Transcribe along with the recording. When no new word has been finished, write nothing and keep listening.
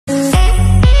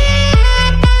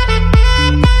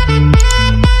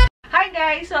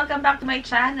welcome back to my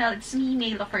channel. It's me,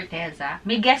 Mayla Forteza.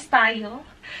 May guest tayo.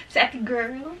 Si Ate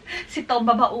Girl, si Tom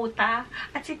Babauta,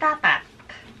 at si Tatat.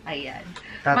 Ayan.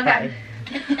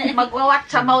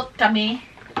 Mag-watch out kami.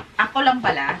 Ako lang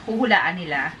pala, huhulaan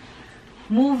nila.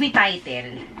 Movie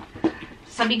title.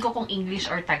 Sabihin ko kung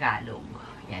English or Tagalog.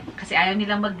 Ayan. Kasi ayaw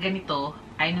nilang magganito.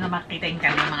 Ayaw nila makita yung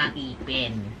kanilang mga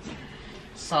ipin.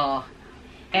 So,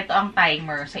 eto ang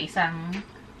timer sa isang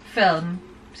film,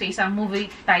 sa isang movie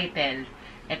title.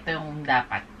 Ito yung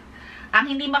dapat.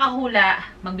 Ang hindi makahula,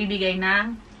 magbibigay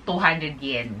ng 200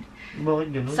 yen. Bakit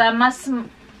ganun?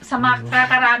 Sa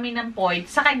makakarami ng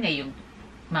points, sa kanya yung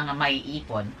mga may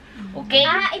ipon. Okay?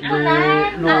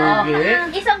 Ipunan.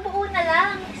 Isang buo na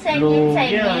lang.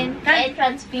 Segment.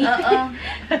 Entrance fee. Oo.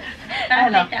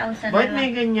 Bakit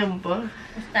may ganyan pa?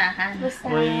 Pustahan.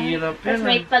 Mahirap yan. Tapos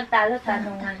may pagtalo,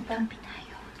 tanungan. Kampi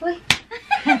tayo. Uy.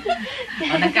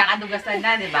 Nagkakadugasan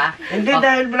na, di ba? Hindi,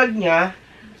 dahil vlog niya,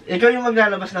 ikaw yung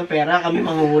maglalabas ng pera, kami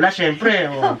manguhula, syempre.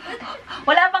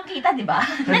 Wala pang kita, di ba?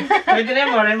 Pwede na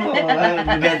yung mare mo.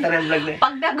 Bibenta na yung vlog na.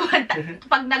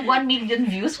 Pag nag 1 million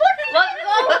views, what?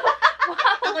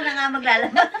 Ako na nga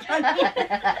maglalabas.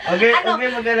 Okay,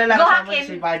 mag-alala kasama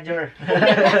si Badger.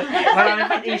 Marami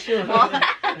pang issue.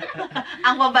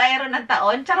 Ang babaero ng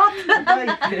taon, charot.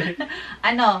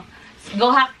 Go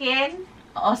Hakin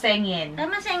o Sengin?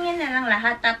 Tama, sengin na lang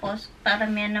lahat. Tapos, para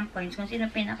may ng points kung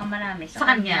sino pinakamarami sa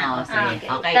kanya.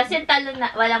 Okay. Kasi talo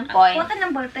na, walang point. Huwag ka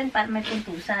ng ballpen para may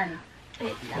puntusan.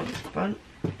 Wait lang.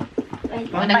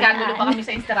 Nagkagulo pa kami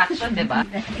sa instruction, di ba?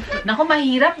 Naku,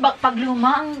 mahirap. Pag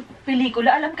luma ang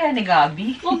pelikula, alam kaya ni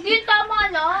Gabi. Huwag yun,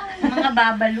 tama lang. Mga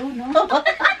babalo, no?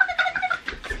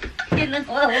 Yun ang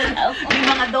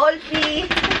yung mga dolphy.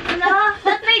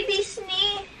 Ba't may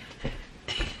Disney?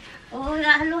 Oo,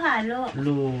 halo-halo.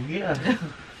 Lugi ah.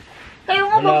 Kayo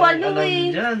nga babalo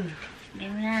eh.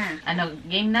 Game na.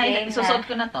 Game na? Isusot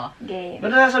ko na to. Game.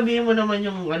 Pero sasabihin mo naman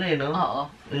yung no?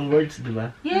 Oo. Yung words, di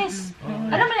ba? Yes.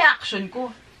 Alam mo yung action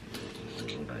ko.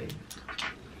 Okay.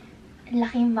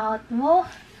 Laking mouth mo.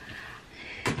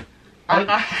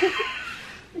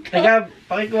 Teka,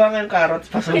 pakikuha nga yung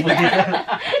carrots, pasabot dito.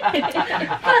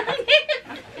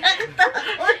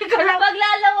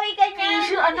 Maglalaway ka niya.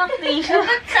 Tissue, anak, tissue.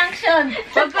 Sanction.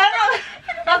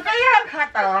 Pag kaya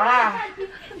kata.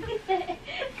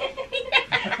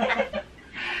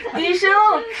 Tissue.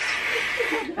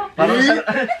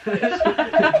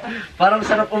 Parang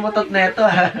sarap umutot na ito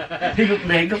ha. Higup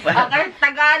na higup ha. Okay,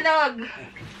 Tagalog.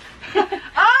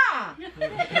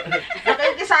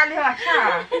 Okay, kisali ha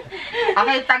siya.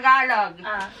 Okay, Tagalog.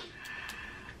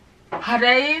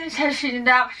 Harayin sa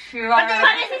sindaksyon.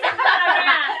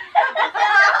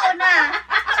 Ako na.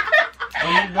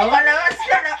 Malakas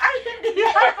ka na. Ay, hindi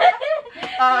yan.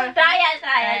 Trial.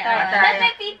 Tapos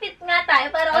may pipit nga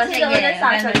tayo para kasi doon ang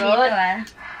sasagot.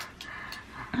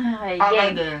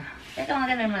 Okay, game. Ito mga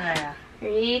ganun mga.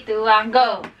 3, 2, 1,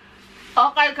 go.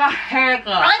 Okay ka, hair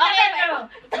ko.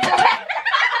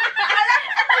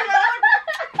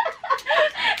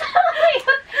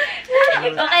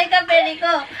 Okay ka, peri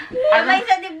ko. Kamay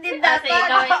sa dibdib dapat.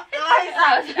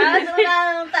 Tapos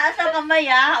unahan magtaas ang kamay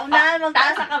ha. Unahan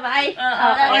magtaas ang kamay.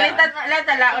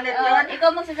 Ulit yun. Ikaw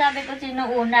magsasabi kung sino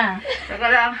una. Teka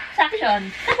lang.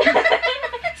 Suction.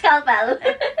 Scalpel.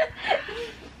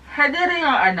 Hadi rin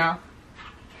yung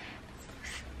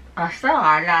Basta,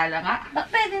 alala nga.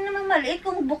 Pwede naman maliit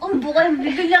kung bukang-buka yung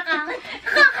bibig na kakit.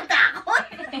 Nakakatakot.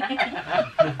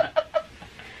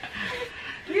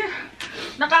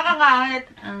 Nakakangahit.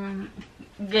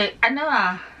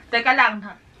 Teka lang.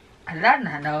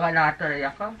 Nawala tuloy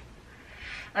ako.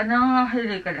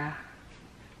 Hili ka lang.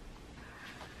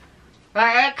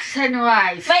 By X and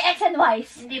Y's. By X and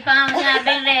Y's. Hindi pa nga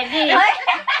sinabing ready.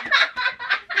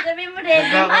 Sabi mo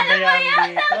ready. Ano ba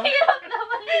yan?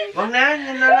 Huwag na yan.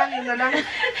 Yun na lang.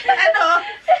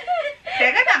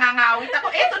 Teka, nangangawit ako.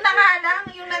 Ito na nga lang.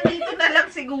 Yung nandito na lang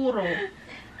siguro.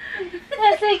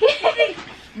 Sige.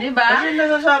 Diba? Kasi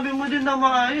nasasabi mo din na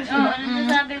maayos. Oo,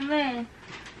 nasasabi mo eh.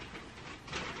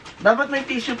 Dapat may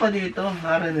tissue pa dito.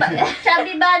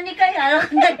 Sabi ba ni kaya?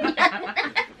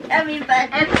 Sabi ba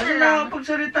ni? Kasi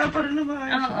nakapagsalita pa rin na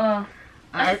maayos. Oo.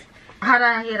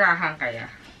 Harahirahan kaya.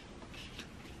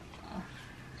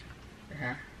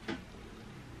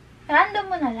 Random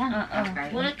mo na lang. Okay.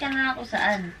 Bulot ka na ako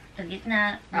saan. Sa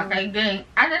gitna. Okay, gang.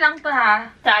 Ano lang to ha?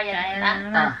 Trial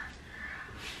na.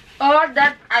 All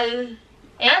that I...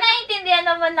 naiintindihan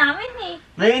naman namin eh.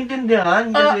 Naiintindihan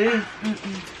kasi.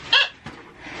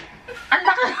 Ang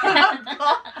laki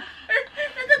ko.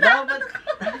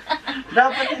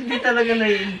 Dapat hindi talaga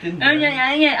naiintindihan.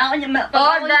 Ako niya.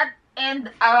 All that and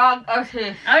arag or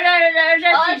sis. All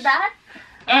that?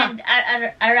 and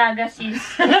aragasis.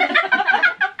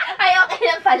 Ay, okay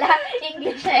lang pala.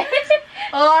 English eh.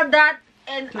 All that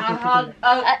and a hug.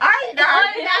 Ay,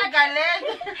 dahil ang galing.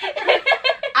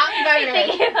 Ang galing.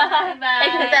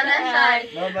 International.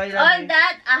 Bye-bye, All Lagi.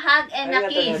 that, a hug and a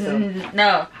kiss.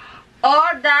 No.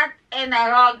 All that and a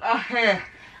hug.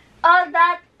 All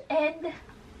that and...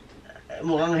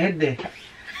 Mukhang head eh.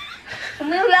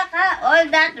 Umiwala ka. All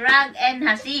that, rag and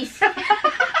hasis.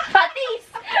 Patis!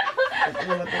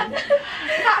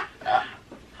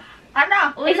 Ano?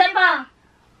 Isa pa.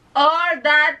 All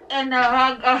that and a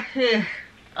hug.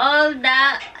 All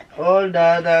that, All the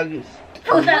doggies.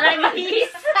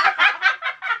 putaragis.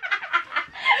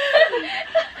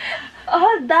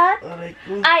 All that Aray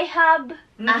ko. I have...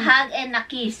 A hug and a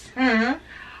kiss.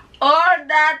 All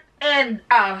that and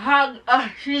a hug. All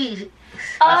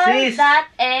Assist. that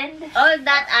and... All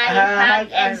that I hug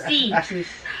and see.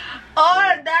 Assist. All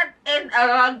that and a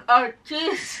hug or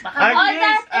cheese. Baka All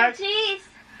that and Art- cheese.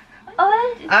 All...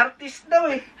 Artist daw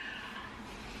eh.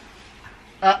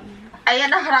 Ayan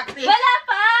ang practice. Wala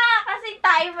pa! Kasi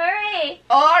timer eh.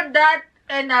 All that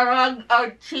and a hug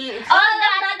or cheese. All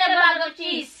that in a bag of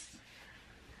cheese.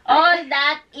 all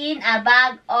that in a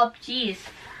bag of cheese.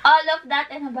 All of that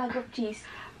in a bag of cheese.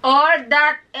 All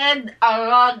that and a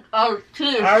hug or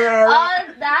cheese. All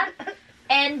that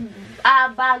and a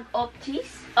bag of cheese.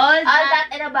 All All that, that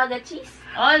and a bag of cheese.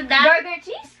 all that, Burger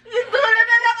cheese? Ito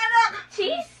na lang anak.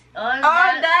 Cheese? all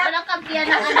all that. that. Walang kampiyan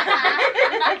ng anak ha.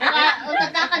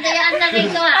 Nagkakadayaan na rin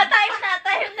ko ha. Time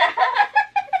na.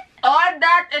 All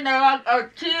that and a hug or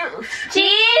cheese.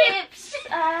 Chips!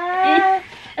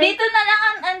 Dito na lang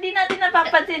ang hindi natin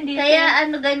napapansin dito. Kaya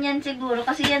ano ganyan siguro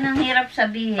kasi yan ang hirap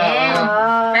sabihin.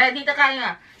 Oo. Kaya dito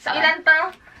kaya. Sa ilan to?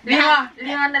 Lima.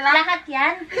 Lima na lang. Lahat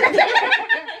yan.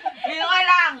 Lima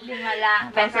lang. Lima lang.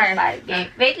 Pencil Okay. 5 game.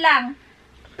 Wait lang.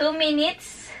 2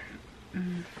 minutes.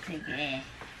 Sige.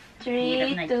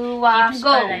 3, 2, 1, Chips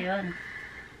go. pala yun.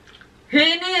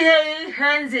 Hini hey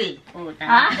Henzi. Puta.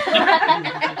 Ha?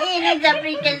 Ini sa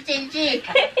freaking sensi.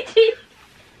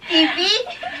 TV?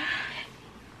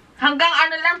 Hanggang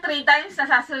ano lang 3 times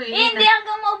nasasabihin. Hindi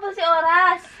hanggang maubos si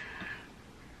oras.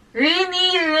 Rini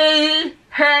hey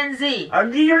Henzi.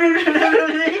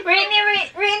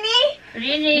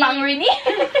 Rini. Mang Rini?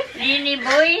 Rini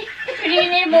boy.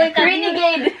 Rini boy.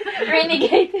 Renegade.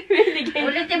 Renegade. Renegade.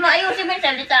 Ulitin mo, ayusin mo yung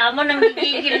salita mo,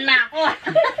 namigigil na ako.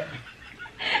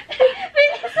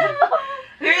 Bilisan mo.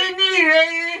 Rini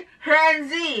hey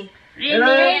Henzi. Hello,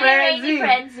 Rini. Frenzy.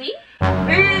 Frenzy?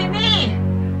 Rini.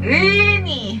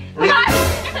 Rini.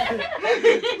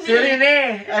 Si Rene.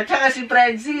 At saka si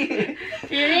Frenzy.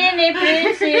 Si Rini,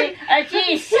 Prince,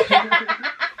 cheese.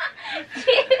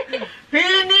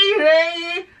 Hini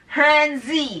hey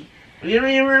Henzi.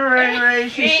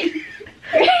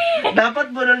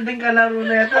 Dapat bunol din kalaro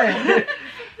na ito eh.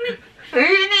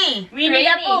 Rini. Rini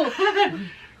ka po.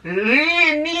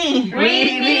 Rini.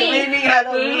 Winnie nga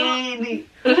daw, Winnie.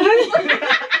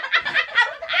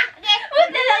 Huwag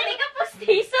na lang, di ka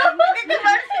postiso.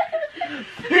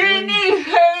 Rini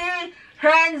hey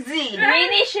Henzi.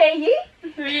 Rini Shehi?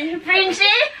 Prince?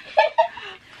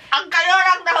 Ang kayo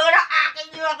lang nahula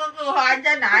akin yung makukuha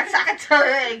dyan ha. Sakit sa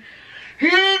ring.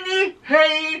 Hini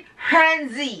hey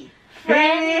Henzi.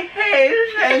 Hey,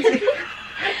 Frenzy.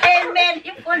 And Mary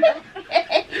po na.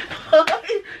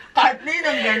 Katlin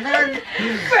ang ganun.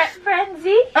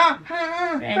 Frenzy?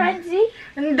 Frenzy?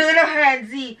 Hindi na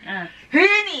Henzi.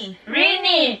 Hini.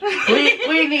 Rini.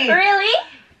 Winnie. Really?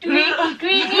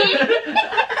 Rini.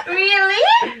 Really?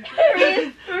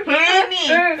 Hini.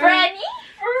 Franny?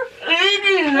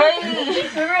 Hini hey.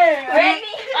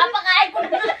 Franny? Papakain ko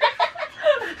na.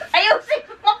 Ayusin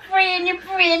mo, Rini.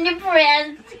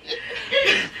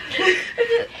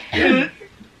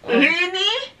 Hini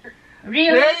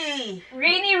Really? hey.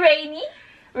 Rainy Rainy?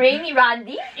 Rainy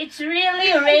Randy? It's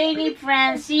really rainy,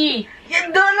 Francie. Yung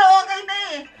dulo okay na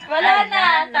eh. Wala Ay, na.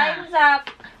 wala na. Time's up.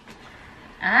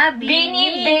 Bini.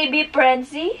 Beanie Baby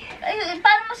Frenzy? Ay,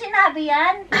 paano mo sinabi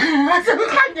yan?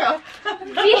 Masukan nyo.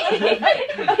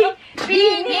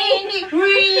 Bini.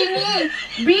 Rini.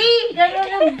 B. Gano'n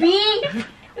ang B.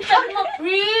 Sabi mo,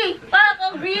 Re. Para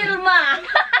kang real ma.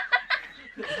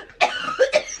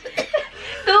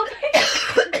 Tubig.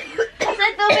 Sa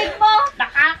tubig mo.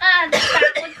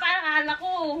 Takot parang hala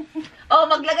ko. Oh,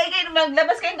 maglabas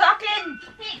kayo ng akin.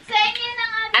 Sa inyo na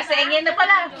nga. Sa ingin na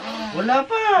pala. Wala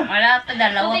pa. Wala pa,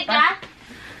 dalawa Tubig pa. ka?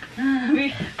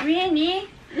 Rini.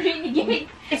 Renegade.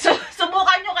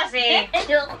 Subukan nyo kasi.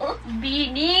 Ayoko.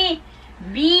 Bini.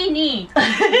 Bini.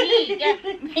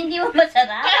 Hindi mo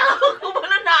masarap? Kaya ako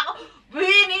kumano na ako.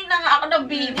 Bining na nga ako ng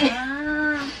bining.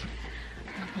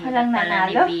 Walang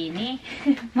nanalo. Bini.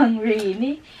 Mang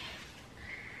Rini.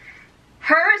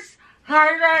 Hers,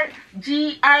 Harder,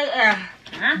 GIF.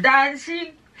 Ha?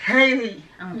 Dancing Heavy.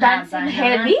 Ang Dancing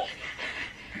haba Heavy?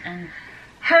 naman.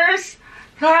 Hers,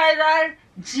 Harder,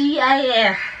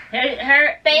 GIF.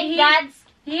 Thank God's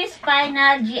His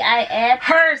final GIF.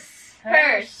 Hers.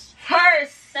 Hers.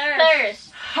 Hers.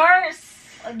 Thirst. Hers.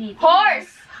 O dito.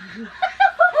 Horse.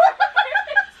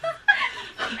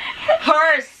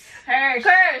 Hers. Hers.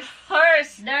 Curse.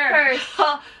 Hers. Curse.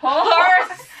 Horse.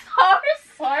 Horse. Horse.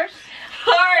 Horse.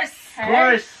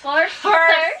 Horse. Horse.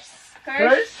 Horse.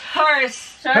 Curse. Horse.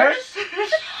 Hers. Horse.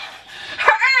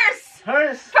 Hers.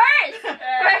 Horse. First.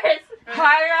 First.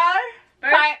 Viral.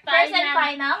 First and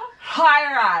final.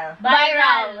 Viral.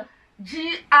 Viral.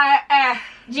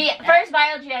 GIF. First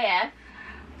viral GIF.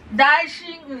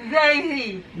 Dancing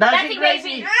Baby. Dancing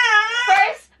Baby.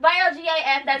 First viral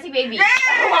GIF. Dancing Baby.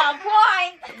 1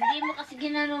 point. Hindi mo kasi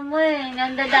ginano mo eh.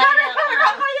 Nandadaya ka.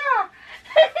 Kaya.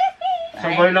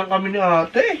 Sabay lang kami ni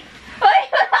ate. Hoy,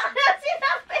 wala ka na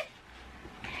sinabi.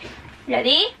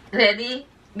 Ready? Ready?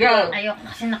 Go. Ayoko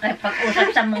kasi nakipag-usap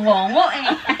sa mongongo eh.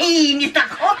 Naiinit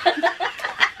ako.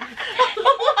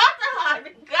 What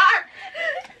the God?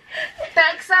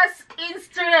 Texas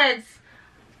Instruments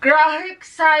Graphic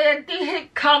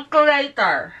Scientific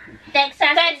Calculator.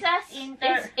 Texas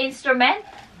Instrument.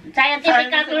 Scientific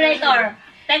Calculator.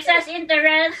 Texas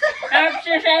Interest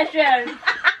Obsession.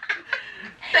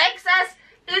 Texas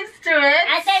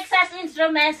Instruments Texas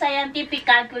Instruments Scientific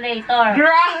Calculator.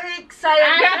 Graphic Graphic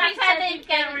Scientific Scientific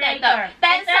Calculator.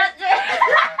 Texas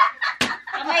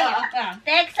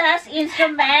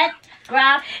Instrument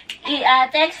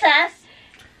Texas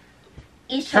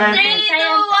Instrument 3, 2,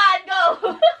 1,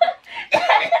 go!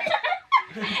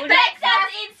 Texas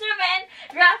Instrument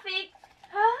Graphic.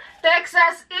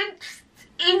 Texas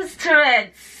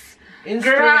Instruments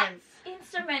Instruments.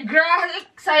 Instrument. Graphic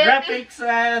Scientific Graphic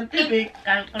Scientific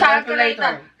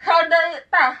Calculator.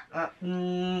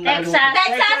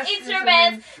 Texas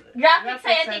Instruments Graphic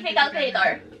Scientific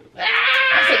Calculator.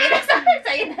 Sige na,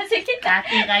 sa'yo na, sige na.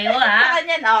 Dati kayo ha.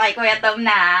 Ganyan, okay, Kuya Tom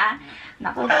na.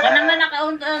 Naku, Ako naman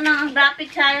nakaunta ng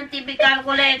Graphic Scientific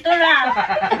Calculator ha.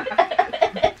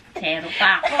 Zero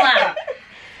pa ako ha.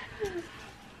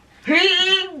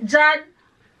 Hiing John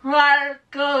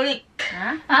Malkovic.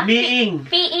 Ha? Being.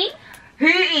 Peeing,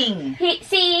 Hiing.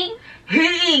 seeing,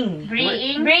 Hiing.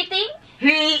 Breathing. breathing,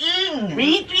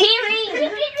 Hiing.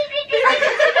 hearing.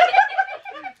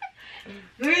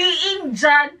 Hiing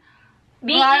John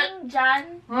Being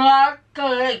John.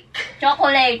 Malkovic.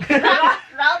 Chocolate.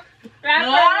 Ralph.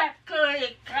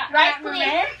 Malkovic. Right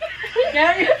click.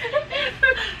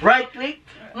 Right click.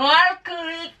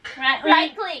 Malkovic.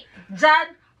 Right click.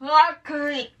 John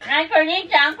Malkovic. Right click.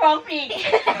 Jump click.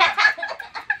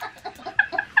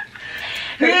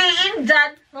 Hiing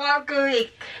John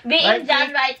Malkovic. Being Right John.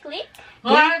 click. Right click.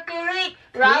 Malkovic.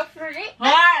 Ralph. Rick.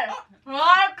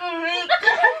 Malkovic.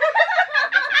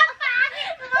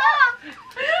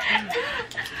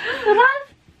 Ralph.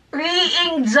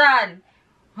 Hiing John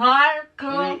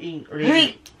Malkovic.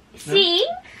 Reing.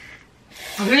 Seeing.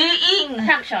 Hiing.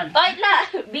 Action. Wait la.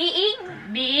 Being.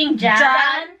 Being John.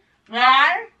 John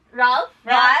Ralph.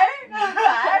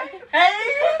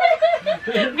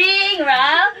 Being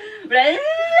Ralph.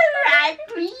 Right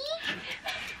click.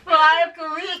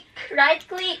 Malkovic. Right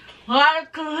click.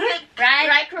 Malkovic.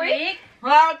 Right click.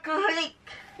 Malkovic.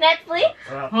 Netflix.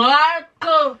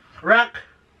 Malkovic. Rock.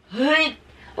 Rick.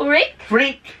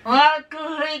 Freak.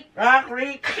 Malkovic. Rock.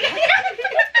 Freak.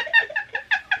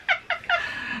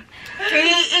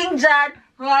 Hiing John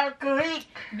Malkovic.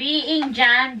 Being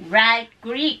John. Right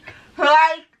click.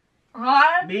 Right.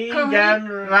 Being John.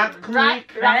 Rock. Right.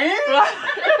 Freak.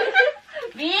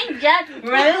 Being John.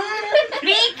 Rick.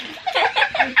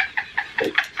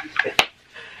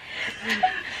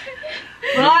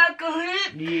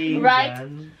 Malkovic. Being Right.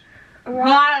 John.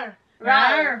 Rar.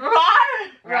 Rar.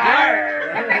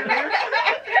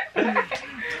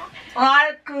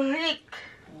 Malkovic.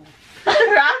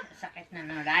 Sakit na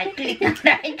ng right click.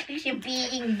 Right click si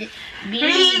being.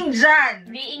 Hiing John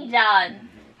Being John.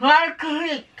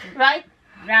 Malkovic. Right.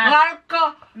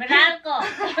 Malko. Meralco.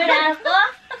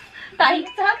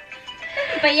 Taiksak.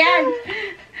 Pa yan.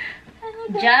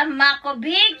 John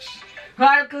Malkovich.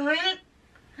 Malkovic.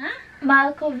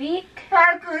 Malkovic.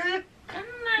 Malkovic.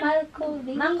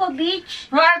 Malkovic. Malkovich.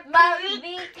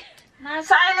 Malkovic.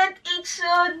 Silent H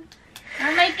yun.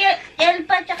 May L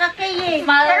pa tsaka K eh.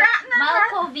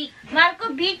 Malkovic.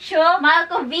 Malkovich oh.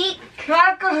 Malkovic.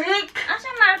 Malkovic.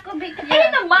 Asa Malkovich Ayun yan?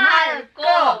 na,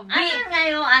 Malkovic. Asa nga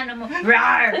yung ano mo?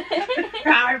 Rar.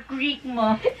 Rar creek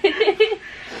mo.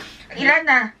 Ilan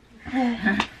na?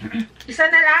 Isa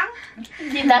na lang?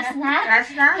 Last na?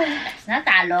 Last na? Last na,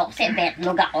 talo ko. Kasi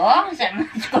betlog ako.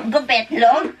 Score ko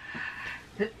betlog.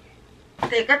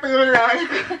 Teka, tuloy.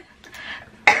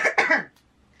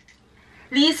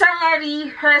 Lisa Marie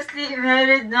Hursley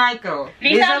married Michael.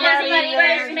 Lisa Marie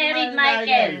first married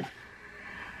Michael.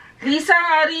 Lisa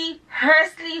Marie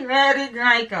Hursley married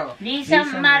Michael. Lisa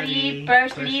Marie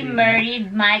Persley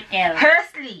married Michael.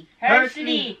 Hursley.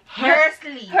 Hursley.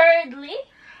 Hursley. Hurdley?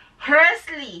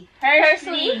 Hursley.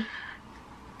 Hursley.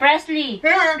 Presley.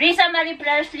 Lisa Marie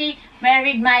Presley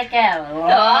married Michael. Oh!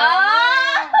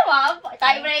 Wow!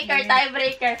 Tiebreaker,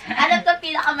 tiebreaker. Alam ko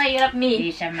pinakamahirap, Mi.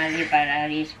 Lisa Marie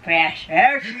Paris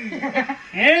Precious.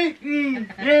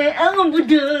 Ang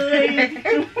budoy.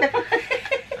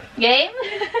 Game?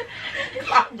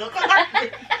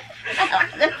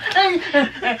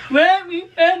 Mami,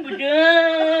 ang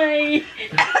budoy.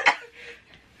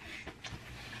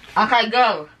 Okay,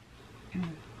 go.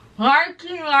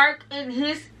 Marky Mark in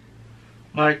his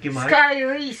Marky Mark. sky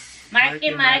race. Marky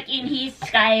Mark in his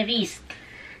sky risk.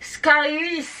 Sky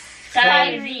race.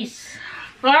 Sky risk.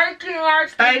 Marky Mark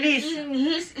Stylish. in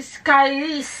his sky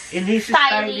race. In his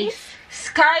Stylish. stylish.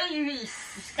 Sky race.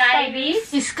 Sky risk.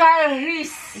 Sky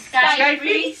race. Sky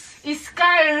Freeze.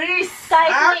 Sky race.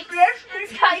 Skyflix.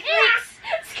 Skyflix.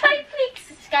 Skyflix.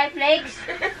 Skyflakes.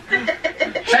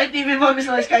 Sa TV mo, Miss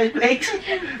mga Skyflakes.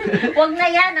 Huwag na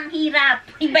yan, ang hirap.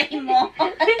 Ibahin mo.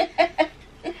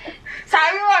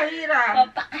 Sabi mo, hirap.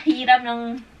 Papakahirap ng...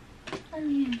 Ano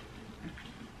yun?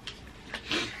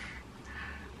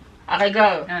 Okay,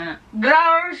 go.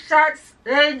 Ground shots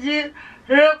ready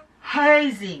look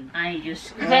hazing. Ay,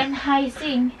 Diyos ko. Then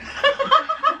Heising.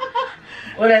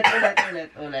 Ulit.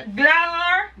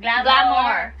 Glamour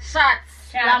Glamour.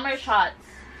 shots. Glamour shots.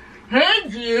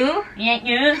 Raid you. Yan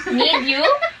yun. Need you.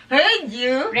 Raid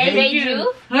you. Raid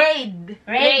you. Raid.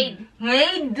 Raid.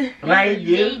 Raid. Ride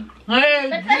you.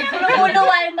 Raid. Ba't parang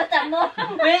lumuluwa yung mata mo?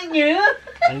 When you?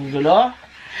 Ang gulo.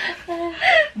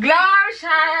 Glamour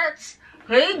shots.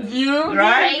 Raid you.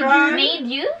 Right. Need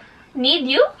you. Need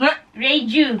you. Raid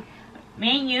you.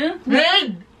 Menu.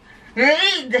 Raid.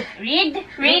 Raid. Read.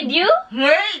 Read you.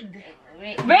 Raid.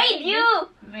 Braid you.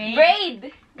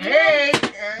 Braid. Raid.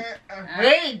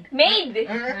 Raid. Made.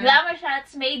 Glamour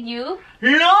shots made you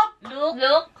Look.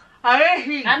 look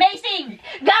Amazing. Amazing!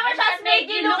 Glamour shots made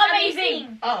you look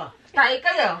amazing. Oh, tayo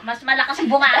kayo. Mas malakas ang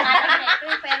bunganga ng neto,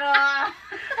 pero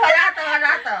Wala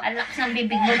to. ang lakas ng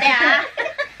bibig mo, te, ha?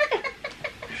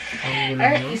 Ang gulo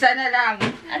Ay, nyo. isa na lang.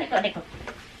 Ano ko?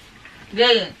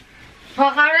 Game.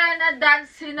 Macarena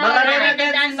dance Macarena Sinaloa.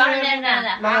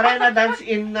 dance. Macarena dance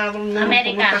in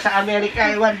America. pumunta sa Amerika.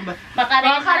 Ewan ba?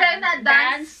 Macarena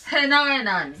dance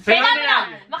phenomenon.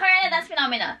 Phenomenon. Macarena dance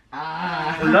phenomenon.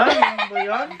 Wala, ano ba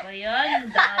yun? Ano ba yun?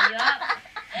 Daya.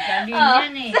 Galing Oh.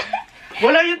 yan, eh.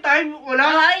 Wala yung time. Wala.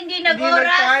 Hindi Hindi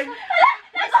nag-oras. time.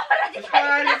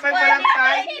 Qualify walang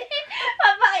time.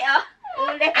 Papay, oh.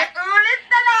 Ulit. At ulit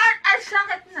na naman. Ay,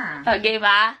 sakit na. Oh, game,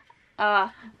 ah. Oh.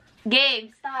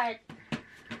 Game. Start.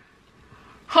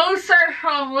 Poster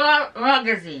from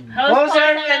magazine.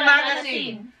 Poster and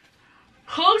magazine.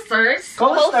 Posters.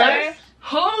 Coasters.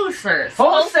 Posters.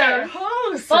 Poster.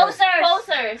 Posters. Posters.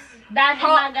 Posters. Daddy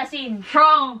Ho- magazine.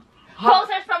 From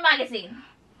Posters from magazine.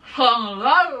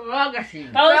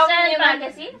 magazine. Posters new from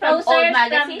magazine? From Posters old from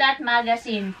magazine? that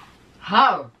magazine.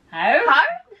 How? How?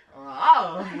 Hard?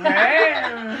 Wow.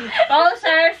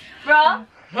 Posters from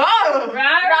How?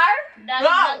 Rar. That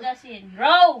Row. magazine.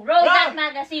 Row that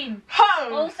magazine. How?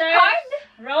 Posters. Hard?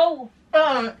 Row.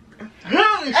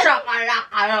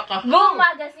 Shakalaka. Go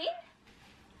magazine?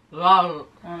 Wow.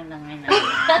 Oh, langay na.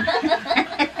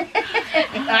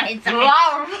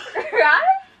 Wow. Rar?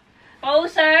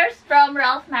 Posters From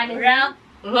Ralph magazine.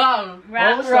 Wow.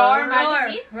 Roar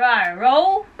magazine?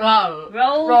 Row. Wow.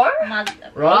 Row. Roar?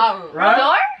 Roll. Roll.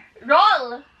 Door?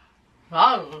 Roll.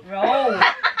 Wow. Row.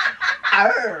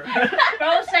 Arr.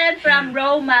 Frozen from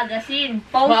Row magazine.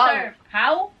 Poster.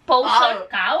 How? Poster.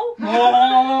 Cow?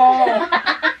 Oh.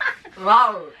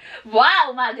 Wow.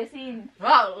 Wow magazine.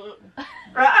 Wow.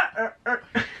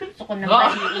 Gusto ko nang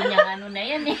baliin yung ano na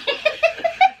yan, eh.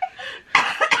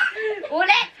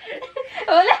 Ulit!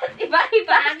 Ulit.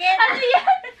 Iba-iba. Pangit. Ano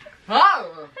yan? Wow.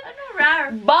 Ano rar?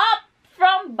 Bop.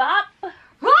 From Bop.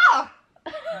 Wow.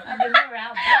 Ano mo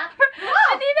rar? Bap?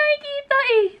 Hindi nakikita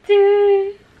eh.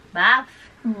 Bap?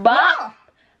 Bop.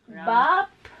 Raw. Bop.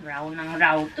 Raw ng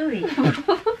raw to, eh.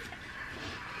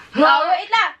 Oh, wait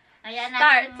lang. Ayan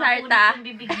Start, natin start, mapunit ah. yung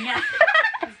bibig niya.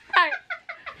 Start.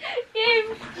 Game.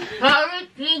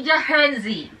 Favorite Ninja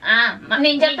Henzi.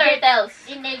 Ninja Turtles.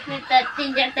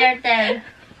 Ninja Turtle.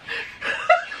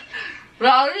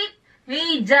 Favorite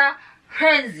Ninja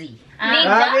Frenzy.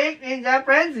 Rabbit Ninja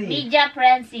Frenzy. Ninja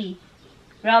Frenzy.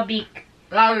 Robic.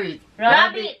 Rabbit.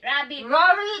 Rabbit. Rabbit.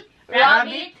 Rabbit.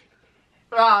 Rabbit.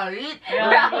 Rabbit. Rabbit.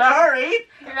 Rabbit.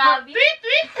 Rabbit.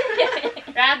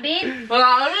 Rabbit.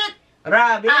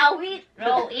 Rabbit. Awit.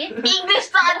 Roit. English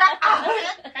na anak.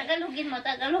 Awit. Tagalogin mo,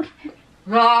 Tagalogin.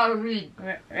 Rabbit.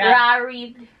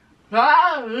 Rabbit.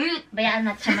 Rabbit.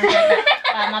 Bayaan natin siya magdada.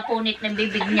 Mapunit ng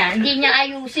bibig niya. Hindi niya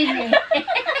ayusin eh.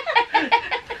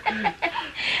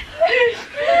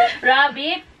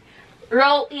 Rabbit.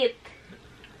 Row it.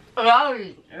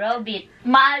 Rabbit. Robit.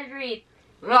 Malrit.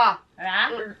 Ra. Ra.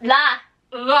 La.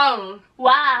 Ra.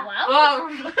 Wa. Wow. Ra.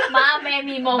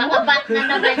 Mami mo. Mga bat na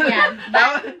naman yan.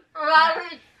 Bat.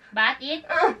 Rabbit. Batit.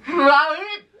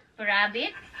 Rabbit.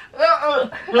 Rabbit.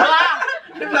 Ra.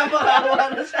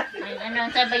 Nagpapakawa na siya. Ay,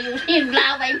 ano, sabayusin.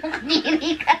 Laway mo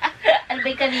kadiri ka. Ano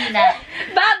ba'y kanina?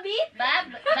 Babit.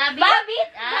 Babit. Babit.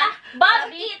 Ah,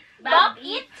 Babit.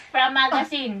 Babit. From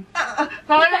magazine.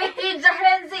 Rabbit Ninja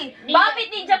Frenzy. Babit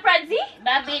Ninja Frenzy.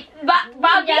 Babit.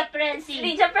 Babit. Ninja Frenzy.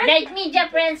 Ninja Frenzy. Ninja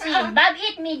Frenzy.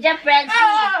 Babit Ninja Frenzy.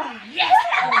 Yes!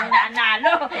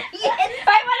 Nanalo. Yes!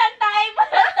 Ay, walang time.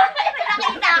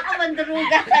 Nakita ako,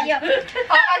 mandruga kayo.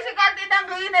 Kasi kati ng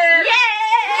winner.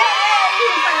 Yay!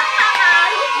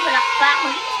 Palakpakan! Palakpak.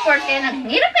 Mag-sport kayo.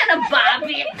 Hirap ka ng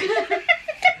babit.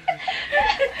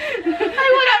 Ay,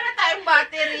 wala na tayong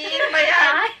battery.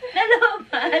 Bayan. Ay,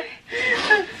 nalaman.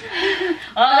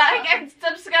 Like and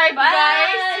subscribe,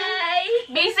 guys. Bye.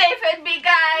 Be safe and be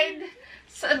kind.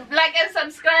 Like and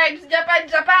subscribe. Japan,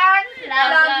 Japan.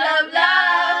 Love, love,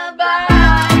 love. Bye.